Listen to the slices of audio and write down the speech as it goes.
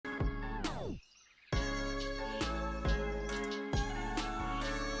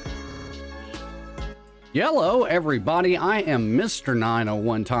Hello everybody, I am Mr.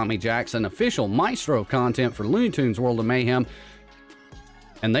 901 Tommy Jackson, official maestro of content for Looney Tunes World of Mayhem.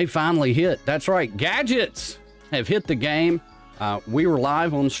 And they finally hit. That's right, gadgets have hit the game. We were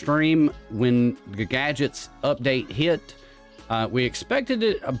live on stream when the gadgets update hit. We expected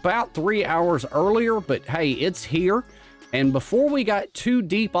it about 3 hours earlier, but hey, it's here. And before we got too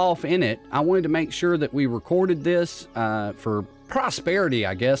deep off in it, I wanted to make sure that we recorded this for prosperity,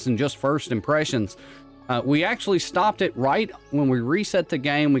 I guess, and just first impressions. We actually stopped it right when we reset the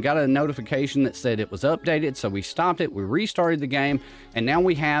game. We got a notification that said it was updated, so we stopped it, we restarted the game, and now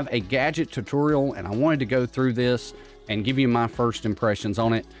we have a gadget tutorial, and I wanted to go through this and give you my first impressions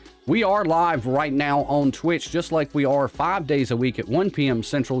on it. We are live right now on Twitch, just like we are 5 days a week at 1 p.m.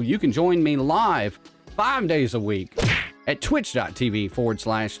 Central. You can join me live 5 days a week at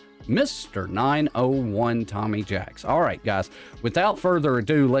twitch.tv/Mr. 901 Tommy Jacks. All right, guys, without further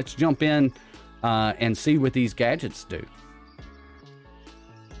ado, let's jump in and see what these gadgets do.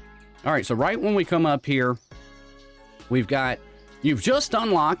 All right, so right when we come up here, we've got, you've just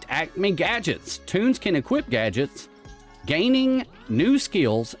unlocked Acme Gadgets. Tunes can equip gadgets, gaining new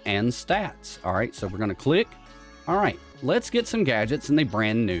skills and stats. All right, so we're going to click. All right, let's get some gadgets in the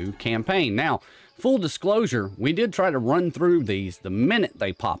brand new campaign. Now, full disclosure, we did try to run through these the minute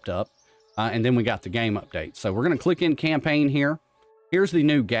they popped up, and then we got the game update. So we're going to click in campaign here. Here's the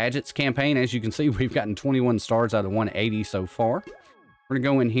new gadgets campaign. As you can see, we've gotten 21 stars out of 180 so far. We're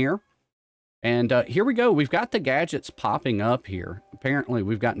gonna go in here, and here we go. We've got the gadgets popping up here. Apparently,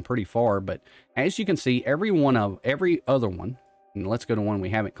 we've gotten pretty far, but as you can see, every other one, and let's go to one we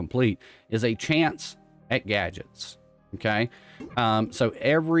haven't complete, is a chance at gadgets. Okay, so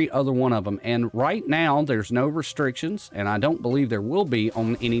every other one of them, and right now there's no restrictions, and I don't believe there will be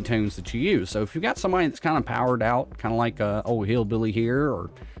on any tunes that you use. So if you've got somebody that's kind of powered out, kind of like old hillbilly here,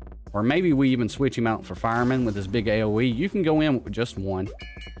 or maybe we even switch him out for fireman with his big AoE, you can go in with just one.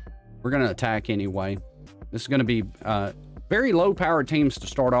 We're going to attack anyway. This is going to be very low powered teams to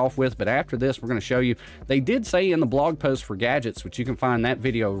start off with, but after this we're going to show you. They did say in the blog post for gadgets, which you can find that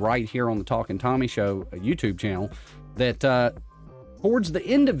video right here on the Talkin' Tommy Show YouTube channel, that towards the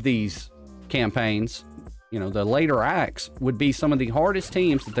end of these campaigns, you know, the later acts would be some of the hardest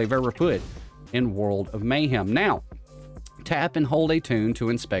teams that they've ever put in World of Mayhem. Now, tap and hold a tune to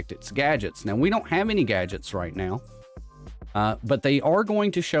inspect its gadgets. Now, we don't have any gadgets right now, but they are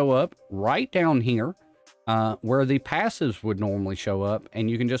going to show up right down here where the passives would normally show up, and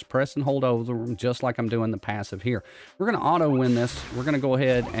you can just press and hold over them just like I'm doing the passive here. We're going to auto win this. We're going to go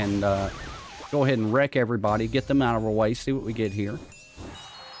ahead and wreck everybody, get them out of our way, see what we get here.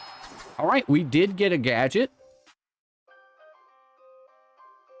 All right, we did get a gadget.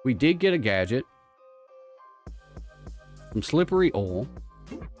 We did get a gadget from Slippery Oil.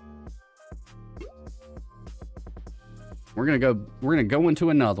 We're gonna go into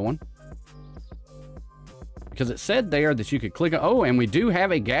another one, because it said there that you could click. Oh, and we do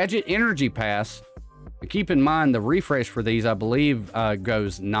have a gadget energy pass. Keep in mind, the refresh for these, I believe,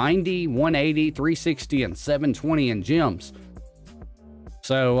 goes 90, 180, 360, and 720 in gems.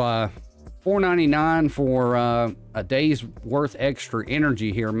 So, $4.99 for a day's worth extra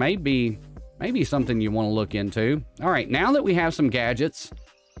energy here may be something you want to look into. All right, now that we have some gadgets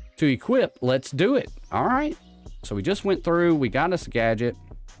to equip, let's do it. All right, so we just went through, we got us a gadget.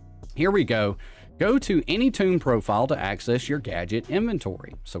 Here we go. Go to any tune profile to access your gadget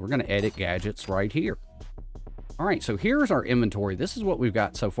inventory. So we're going to edit gadgets right here. All right, so here's our inventory. This is what we've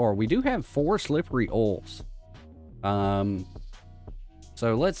got so far. We do have 4 slippery oils. So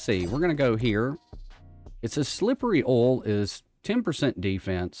let's see. We're going to go here. It says slippery oil is 10%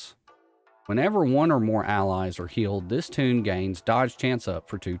 defense. Whenever 1 or more allies are healed, this tune gains dodge chance up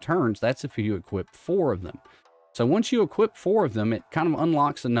for 2 turns. That's if you equip 4 of them. So once you equip 4 of them, it kind of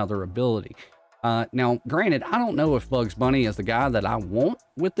unlocks another ability. Now, granted, I don't know if Bugs Bunny is the guy that I want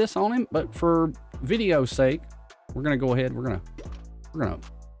with this on him, but for video's sake, we're gonna go ahead. We're gonna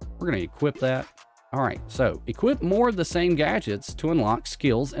equip that. All right, so equip more of the same gadgets to unlock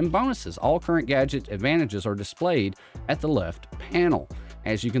skills and bonuses. All current gadget advantages are displayed at the left panel.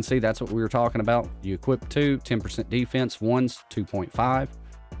 As you can see, that's what we were talking about. You equip 2, 10% defense, 1's 2.5,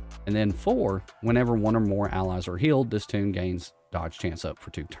 and then 4, whenever 1 or more allies are healed, this tune gains dodge chance up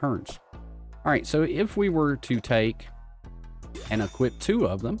for 2 turns. All right, so if we were to take and equip 2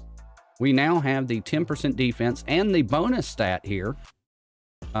 of them, we now have the 10% defense and the bonus stat here.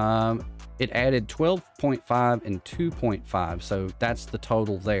 It added 12.5 and 2.5, so that's the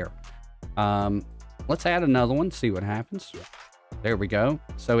total there. Let's add another one, see what happens. There we go.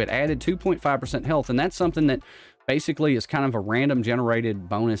 So it added 2.5% health, and that's something that basically is kind of a random generated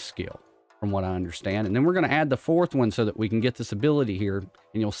bonus skill. from what I understand. And then we're going to add the fourth one so that we can get this ability here. And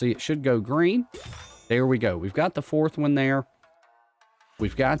you'll see it should go green. There we go. We've got the fourth one there.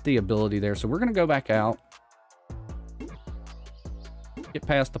 We've got the ability there. So we're going to go back out. Get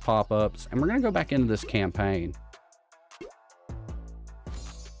past the pop-ups. And we're going to go back into this campaign.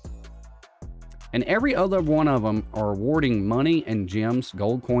 And every other one of them are awarding money and gems,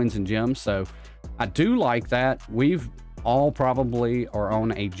 gold coins and gems. So I do like that. We've all probably are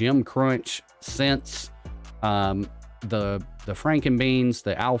on a gem crunch since the Frankenbeans,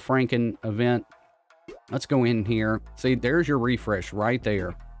 the Al Franken event. Let's go in here. See, there's your refresh right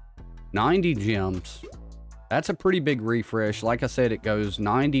there. 90 gems. That's a pretty big refresh. Like I said, it goes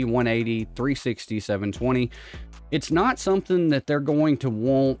 90, 180, 360, 720. It's not something that they're going to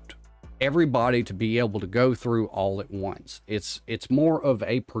want everybody to be able to go through all at once. It's more of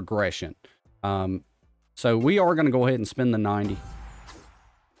a progression. So we are going to go ahead and spend the 90.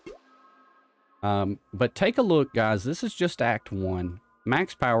 But take a look, guys. This is just Act 1.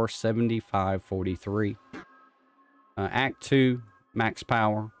 Max power 7543. Act 2, max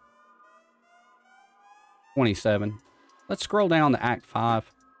power 27. Let's scroll down to Act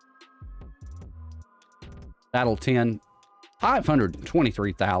 5. Battle 10,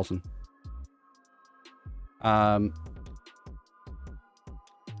 523,000.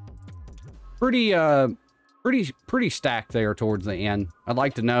 Pretty stacked there towards the end. I'd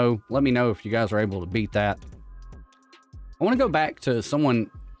like to know, let me know if you guys are able to beat that. I want to go back to someone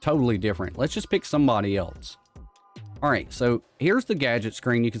totally different. Let's just pick somebody else. All right, so here's the gadget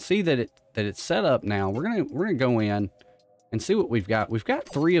screen. You can see that it's set up now. We're gonna go in and see what we've got. We've got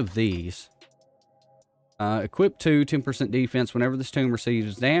 3 of these. Equip 2, 10% defense. Whenever this tune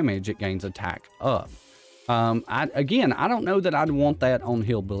receives damage, it gains attack up. Again, I don't know that I'd want that on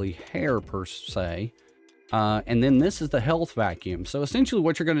Hillbilly Hair per se. And then this is the health vacuum. So essentially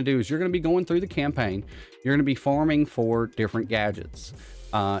what you're going to do is you're going to be going through the campaign. You're going to be farming for different gadgets.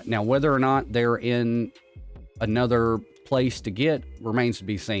 Now, whether or not they're in another place to get remains to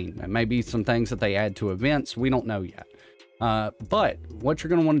be seen. It may be some things that they add to events. We don't know yet. But what you're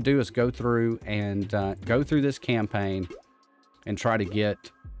going to want to do is go through and go through this campaign and try to get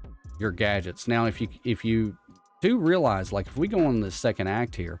your gadgets. Now, if you do realize, like if we go on the second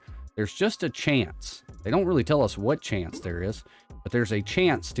act here, there's just a chance. They don't really tell us what chance there is, but there's a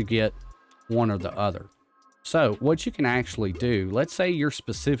chance to get one or the other. So what you can actually do, let's say you're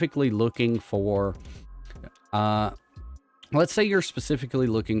specifically looking for, the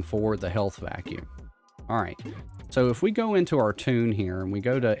health vacuum. All right. So if we go into our tune here and we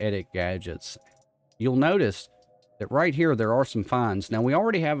go to edit gadgets, you'll notice that right here, there are some finds. Now we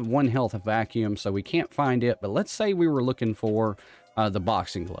already have one health vacuum, so we can't find it, but let's say we were looking for the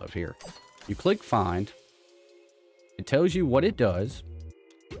boxing glove here. You click find. It tells you what it does.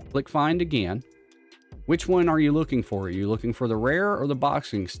 Click find again. Which one are you looking for? Are you looking for the rare or the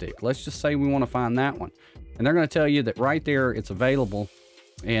boxing stick? Let's just say we want to find that one. And they're going to tell you that right there, it's available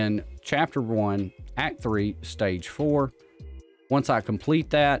in Chapter 1, Act 3, Stage 4. Once I complete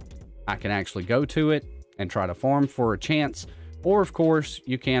that, I can actually go to it and try to farm for a chance. Or, of course,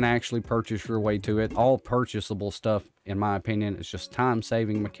 you can actually purchase your way to it. All purchasable stuff, in my opinion, is just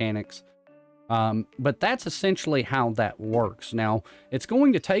time-saving mechanics. But that's essentially how that works. Now, it's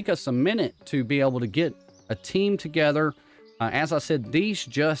going to take us a minute to be able to get a team together. As I said, these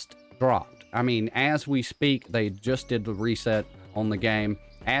just dropped. I mean, as we speak, they just did the reset on the game,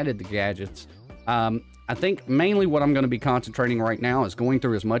 added the gadgets. I think mainly what I'm going to be concentrating right now is going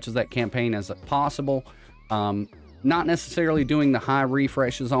through as much of that campaign as possible. Not necessarily doing the high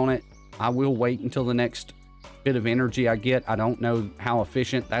refreshes on it. I will wait until the next bit of energy I get. I don't know how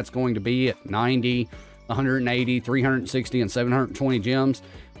efficient that's going to be at 90, 180, 360, and 720 gems.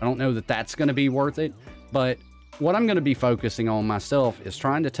 I don't know that that's going to be worth it. But what I'm going to be focusing on myself is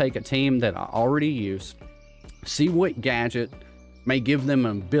trying to take a team that I already use, see what gadget may give them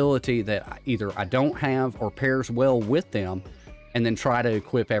an ability that either I don't have or pairs well with them, and then try to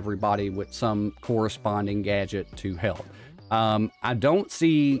equip everybody with some corresponding gadget to help. I don't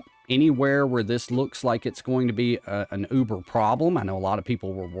see anywhere where this looks like it's going to be an uber problem. I know a lot of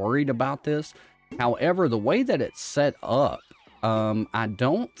people were worried about this. However, the way that it's set up, I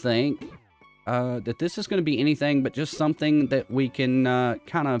don't think that this is going to be anything but just something that we can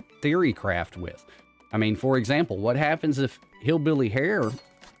kind of theory craft with. I mean, for example, what happens if Hillbilly Hair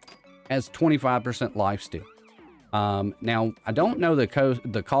has 25% lifesteal? Now, I don't know the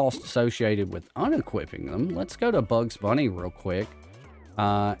cost associated with unequipping them. Let's go to Bugs Bunny real quick.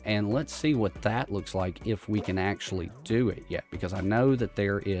 And let's see what that looks like if we can actually do it yet. Because I know that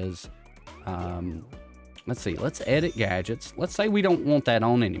there is... let's see. Let's edit gadgets. Let's say we don't want that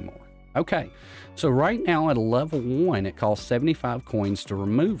on anymore. Okay, so right now at a level 1, it costs 75 coins to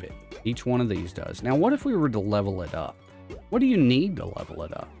remove it. Each one of these does. Now, what if we were to level it up? What do you need to level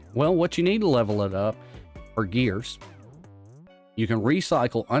it up? Well, what you need to level it up are gears. You can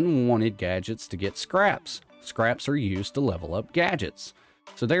recycle unwanted gadgets to get scraps. Scraps are used to level up gadgets.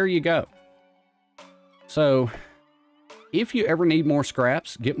 So there you go. So if you ever need more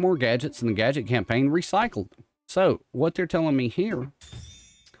scraps, get more gadgets in the gadget campaign, recycle them. So what they're telling me here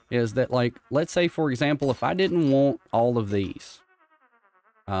is that, like, let's say, for example, if I didn't want all of these,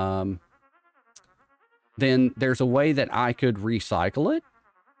 then there's a way that I could recycle it,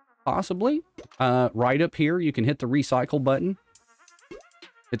 possibly. Right up here, you can hit the recycle button.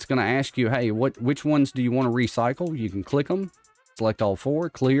 It's going to ask you, hey, which ones do you want to recycle? You can click them, select all 4,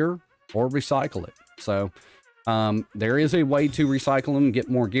 clear, or recycle it. So there is a way to recycle them, get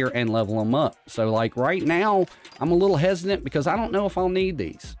more gear, and level them up. So, like, right now, I'm a little hesitant because I don't know if I'll need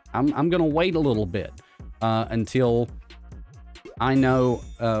these. I'm going to wait a little bit until I know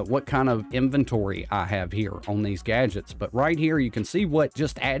what kind of inventory I have here on these gadgets. But right here, you can see what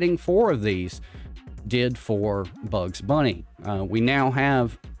just adding 4 of these did for Bugs Bunny. We now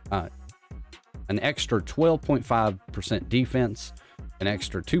have an extra 12.5% defense, an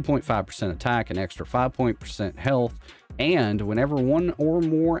extra 2.5% attack, an extra 5% health, and whenever 1 or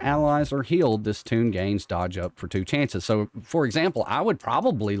more allies are healed, this tune gains dodge up for 2 chances. So, for example, I would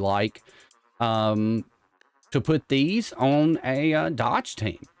probably like to put these on a dodge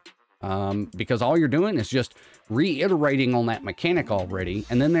team, because all you're doing is just reiterating on that mechanic already.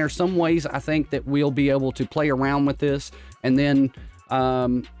 And then there's some ways I think that we'll be able to play around with this and then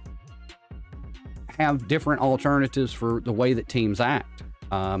have different alternatives for the way that teams act.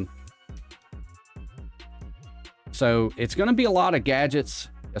 So it's going to be a lot of gadgets,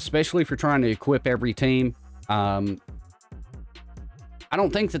 especially if you're trying to equip every team. I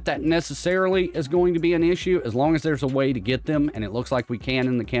don't think that necessarily is going to be an issue as long as there's a way to get them, and it looks like we can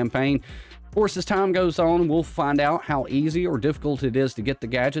in the campaign. Of course, as time goes on, we'll find out how easy or difficult it is to get the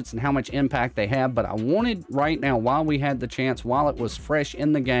gadgets and how much impact they have. But I wanted right now, while we had the chance, while it was fresh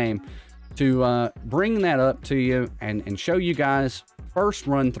in the game, to bring that up to you and show you guys first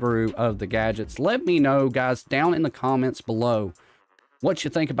run through of the gadgets. Let me know, guys, down in the comments below what you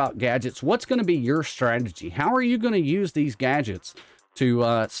think about gadgets. What's going to be your strategy? How are you going to use these gadgets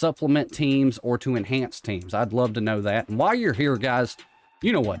to supplement teams or to enhance teams? I'd love to know that. And while you're here, guys,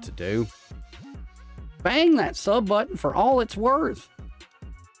 you know what to do. Bang that sub button for all it's worth.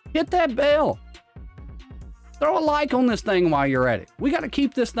 Hit that bell. Throw a like on this thing while you're at it. We got to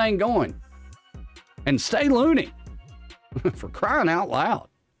keep this thing going. And stay loony. For crying out loud.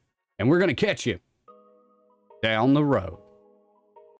 And we're going to catch you down the road.